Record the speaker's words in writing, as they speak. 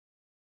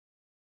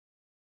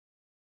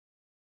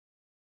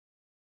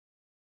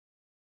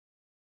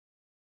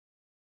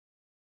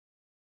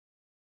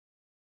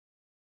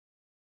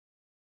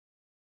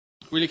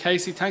Willie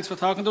Casey, thanks for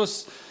talking to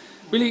us.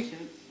 Willie,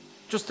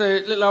 just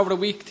a little over a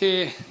week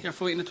to your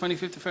fight on the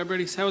 25th of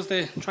February. How's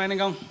the training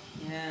going?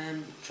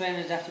 Training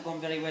is after going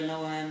very well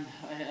now.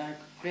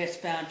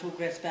 Two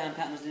great sparring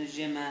partners in the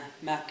gym,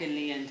 Mark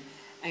Gilly and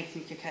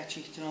Anthony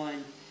Kakachi, you know,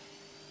 and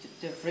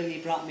they've really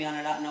brought me on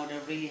a lot now.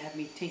 They've really had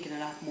me thinking a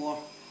lot more,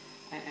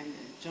 and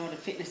you know, the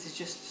fitness is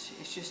just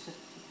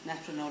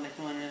natural now, like,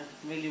 you know, and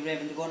really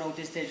raving to go now at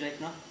this stage, like,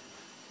 you know.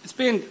 It's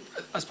been,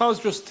 I suppose,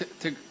 just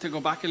to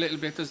go back a little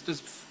bit,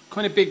 there's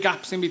kind of big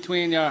gaps in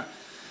between your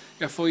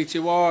fights.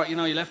 You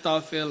left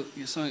Alphil,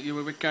 you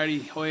were with Gary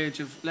Hoyage,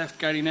 you've left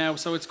Gary now,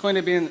 so it's kind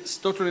of been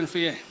stuttering for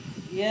you.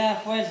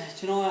 Yeah, well,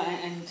 you know,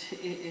 and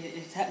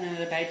it's happening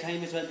at a bad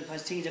time as well,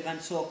 because things have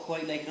gone so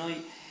quiet, like, you know.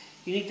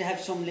 You need to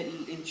have some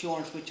little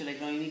insurance with you, like,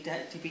 you know. You need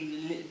to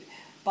be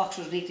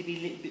boxers need to be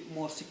a little bit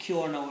more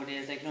secure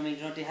nowadays, like, you know what I mean.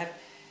 You know, they have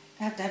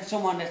to have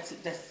someone that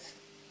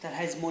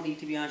has money,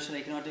 to be honest,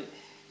 like, you know,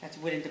 that's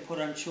willing to put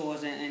on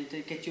shows and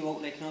to get you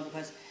out, like, you know,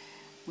 because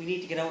we need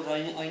to get out.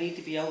 I need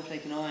to be out,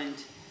 like, you know, and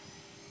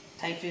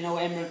thankfully now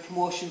Emerald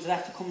Promotions are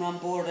after coming on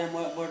board, and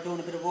we're doing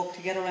a bit of work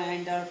together,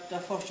 and our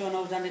first show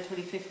now is on the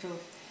 25th of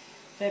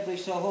February,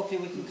 so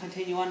hopefully we can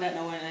continue on that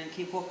now and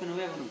keep working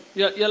away with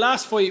them. Your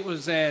last fight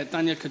was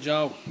Daniel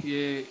Kajau.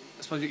 I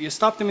suppose you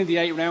stopped him in the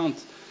 8th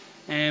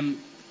round.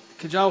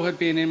 Kajau had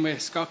been in with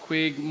Scott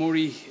Quigg,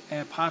 Murray,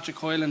 Patrick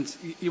Hyland.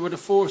 You were the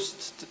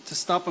first to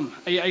stop him.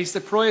 Are you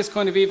surprised,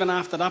 kind of, even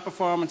after that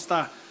performance,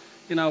 that,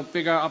 you know,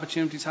 bigger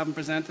opportunities haven't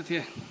presented to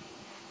you?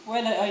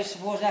 Well, I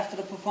suppose after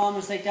the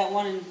performance like that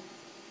one,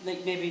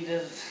 like, maybe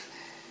there's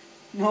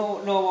no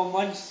one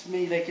wants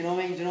me, like, you know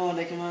what I mean, you know,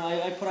 like, you know,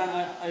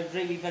 I'm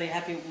really very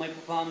happy with my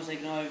performance,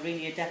 like, you know, I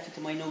really adapted to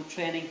my new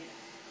training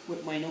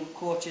with my new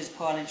coaches,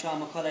 Paul and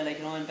Sean McCullough, like,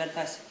 you know, in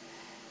Belfast.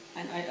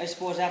 And I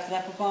suppose after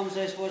that performance,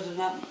 I suppose there's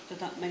not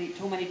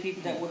too many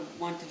people that would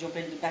want to jump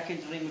back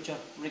into the ring with you,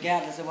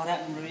 regardless of what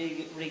happened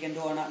with Regan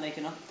Doe or not, like,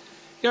 you know.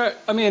 Yeah,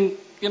 I mean,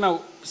 you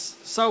know,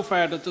 so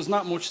far that there's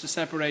not much to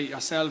separate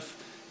yourself,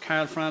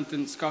 Carl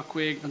Frampton, Scott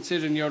Quigg,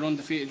 considering you're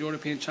undefeated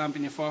European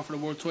champion, you fought for the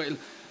world title.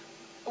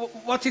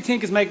 What do you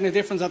think is making a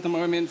difference at the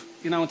moment? I mean,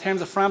 you know, in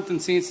terms of Frampton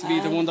seems to be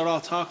the one they're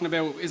all talking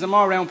about. Is it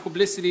more around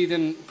publicity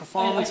than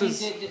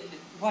performances? I think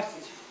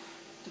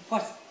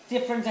what's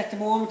different at the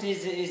moment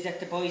is that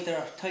the boys that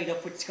are tied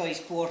up with Sky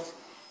Sports.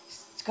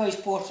 Sky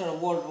Sports are a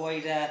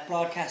worldwide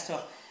broadcaster,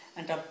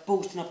 and they're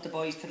boosting up the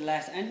boys to the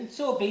last. And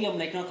so be them,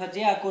 like, you know, because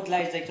they are good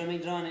lads, like, you know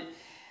what I mean,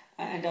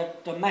 and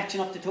they're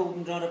matching up the two of them,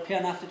 you know, they're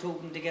pairing off the two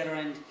of them together,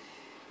 and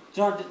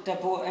you know,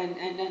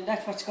 and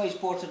that's what Sky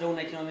Sports are doing,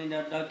 like, you know what I mean.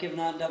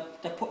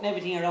 They're putting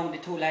everything around the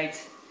two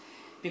lads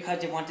because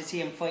they want to see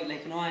them fight,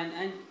 like, you know,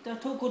 and they're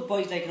two good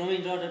boys, like, you know what I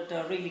mean.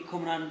 They're really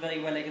coming on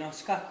very well, like, you know.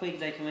 Scott Quigg,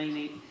 like, I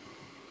mean,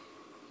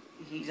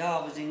 he's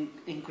always in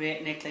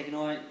great nick, like, you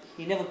know.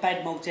 He never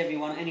badmouths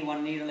anyone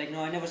either, like, you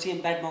know. I never see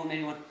him badmouthing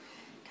anyone.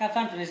 Carl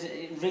Frampton is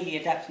really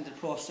adapting to the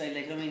pro style,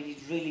 like, I mean,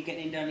 he's really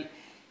getting in there, and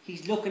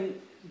he's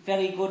looking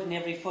very good in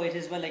every fight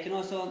as well, like, you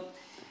know. So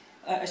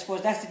I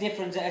suppose that's the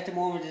difference at the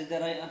moment, is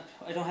that I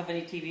don't have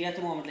any TV at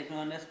the moment, like, you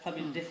know, and that's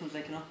probably the difference,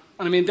 like, you know.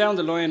 And I mean, down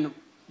the line,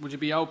 would you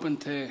be open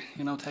to,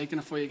 you know, taking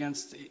a fight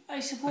against?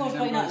 I suppose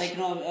why not, like, you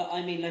know.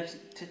 I mean, like,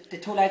 the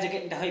two lads are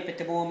getting the hype at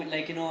the moment,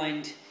 like, you know,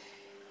 and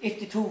if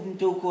the two of them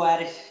do go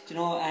at it, you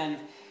know, and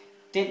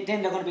then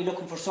they're going to be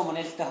looking for someone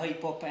else to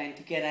hype up and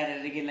to get at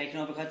it again, like, you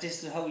know, because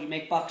this is how you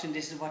make boxing.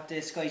 This is what the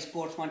Sky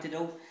Sports want to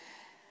do,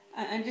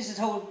 and this is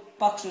how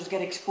boxers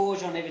get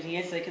exposure and everything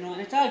else, like, you know,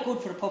 and it's all good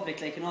for the public,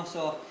 like, you know.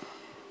 So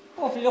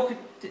hopefully, look,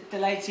 the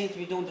lads seem to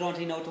be doing their own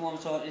thing now at the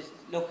moment, so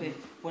look, if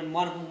when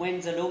one of them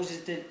wins or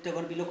loses, they're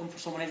going to be looking for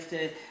someone else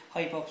to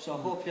hype up, so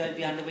hopefully I'll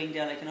be on the wing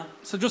there, like, you know.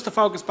 So just to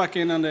focus back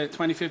in on the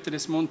 25th of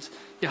this month,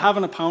 you have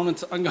an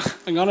opponent. I'm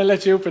going to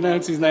let you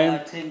pronounce his name.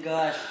 Thank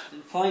God,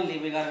 finally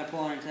we got an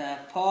opponent,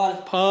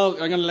 Paul,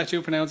 I'm going to let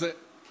you pronounce it.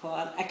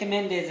 Paul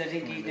Acamendez, I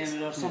think he's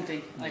named, or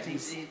something. I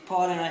think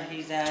Paul, and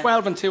he's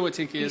 12-2, I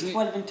think he is. He's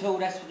 12-2,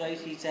 that's right.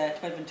 He's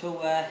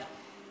 12-2.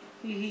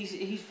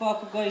 He's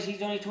fought good guys.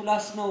 He's only 2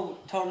 losses now.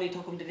 Thoroughly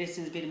took him the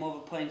distance, beat him over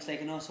points,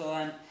 like, you know.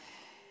 So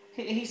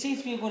he seems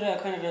to be a good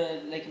kind of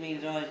a, like, I mean,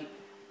 you know,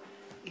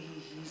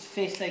 he's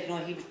faced, like, you know,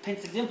 he was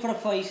penciled in for a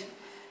fight,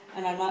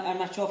 and I'm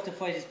not sure if the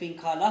fight is being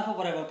called off or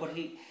whatever, but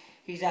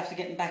he's after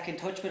getting back in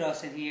touch with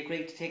us, and he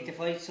agreed to take the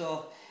fight.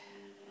 So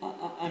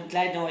I'm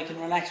glad now I can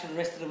relax for the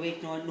rest of the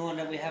week, knowing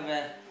that we have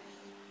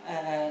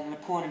an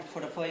opponent for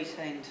the fight,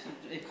 and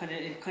it kind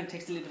of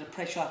takes a little bit of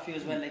pressure off you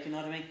as well, like, you know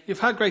what I mean. You've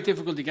had great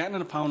difficulty getting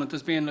an opponent.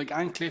 There's been, like,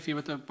 Anne Cliffy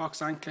with the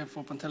box Ancliffe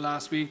up until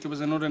last week. There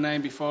was another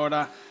name before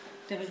that.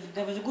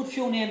 There was a good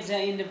few names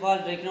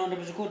involved, like, you know. There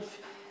was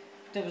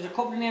a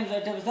couple of names.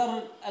 There was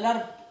a lot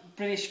of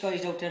British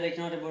guys out there, like,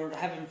 you know, that were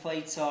having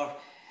fights, or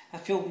a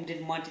few of them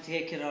didn't want to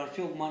take it, or a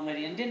few of them weren't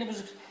ready. And then there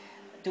was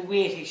the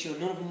weight issue.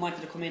 None of them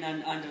wanted to come in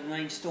under the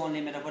 9 stone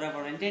limit or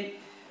whatever. And then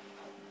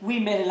we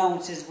made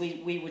allowances.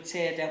 We would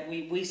say that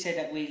we said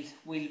that we'll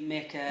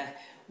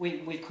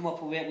come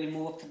up with weight. We'll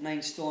move up to the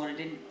 9 stone, and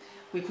then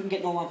we couldn't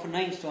get no one for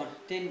 9 stone.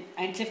 Then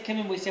Ancliffe came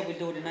in. We said we'll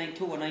do the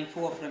 9-2 or 9-4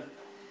 for him.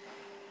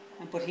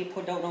 but he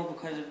pulled out now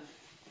because of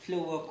flu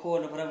or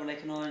cold or whatever,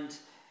 like, you know, and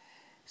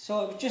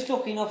so it was just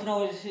lucky enough, you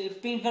know, it's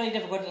been very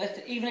difficult.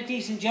 Even a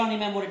decent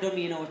journeyman would have done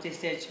me, you know, at this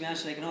stage, to be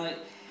honest, like, you know.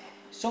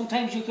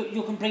 Sometimes you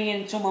can bring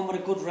in someone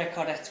with a good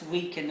record that's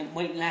weak and it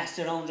mightn't last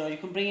around, or you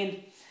can bring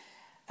in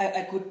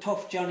a good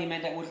tough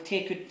journeyman that will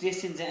take you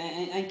distance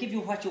and give you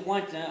what you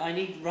want. I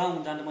need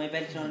round under my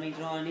belt, you know what I mean? You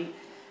know, I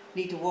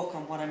need to work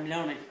on what I'm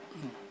learning.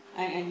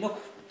 And look,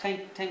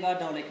 thank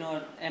God now, like, you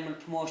know, Emerald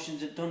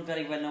Promotions have done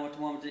very well now at the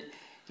moment.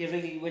 They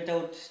really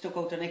stuck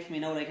out their neck for me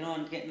now, like, you know,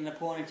 and getting an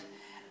opponent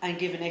and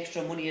giving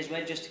extra money as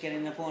well just to get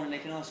an opponent,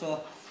 like, you know.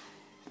 So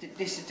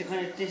this is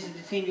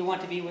the team you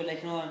want to be with,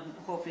 like, you know, and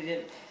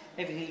hopefully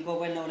everything will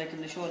go well now, like,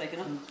 in the show, like, you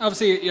know.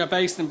 Obviously, you're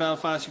based in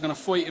Belfast. You're going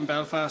to fight in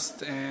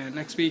Belfast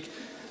next week.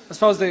 I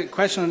suppose the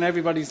question on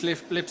everybody's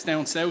lips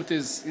down south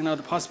is, you know,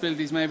 the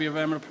possibilities maybe of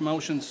Emerald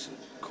Promotions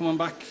coming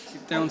back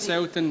down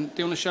south and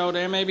doing a show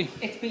there, maybe.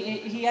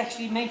 He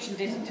actually mentioned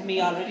this to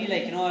me already,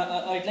 like, you know.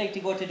 I'd like to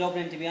go to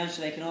Dublin, to be honest,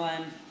 like, you know,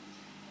 and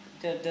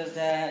there's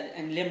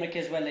and Limerick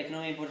as well, like, you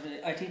know. But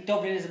I think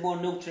Dublin is a more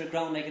neutral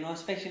ground, like, you know,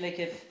 especially like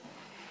if,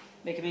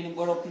 like, I mean,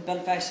 we're up in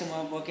Belfast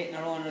and we're getting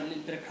our own a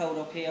little bit of crowd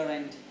up here,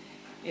 and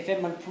if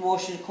Emerald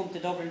Promotion come to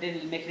Dublin, then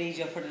it'll make it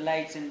easier for the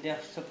lads and their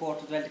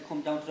support as well to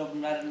come down to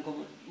Dublin rather than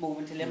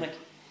moving to Limerick.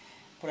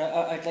 But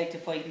I'd like to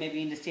fight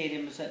maybe in the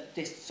stadium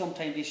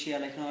sometime this year,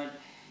 like, you know.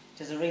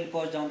 There's a real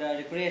buzz down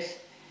there,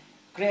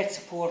 great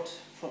support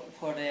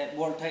for the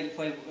world title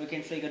fight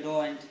against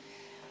Rigaudot, and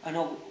I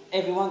know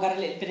everyone got a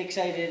little bit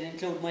excited,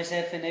 including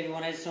myself and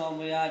everyone else, and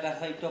we all got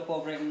hyped up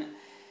over it, and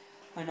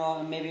I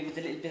know maybe it was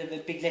a little bit of a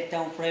big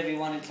letdown for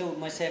everyone, including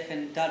myself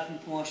and Dolphin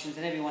Promotions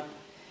and everyone.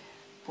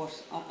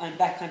 But I'm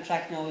back on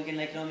track now again,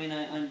 like, you know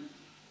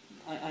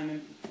what I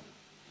mean.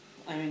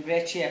 I'm in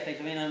great shape,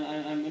 like, I mean,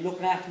 I'm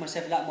looking after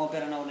myself a lot more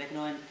better now, like, you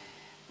know,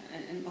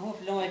 and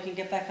hopefully now I can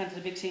get back onto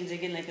the big scenes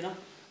again, like, you know.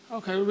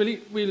 Okay,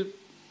 really, we'll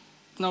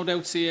no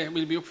doubt see you.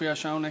 We'll be up for your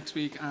show next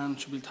week,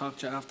 and we'll talk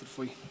to you after the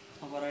fight.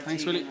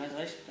 Thanks, Willie.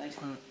 Thanks.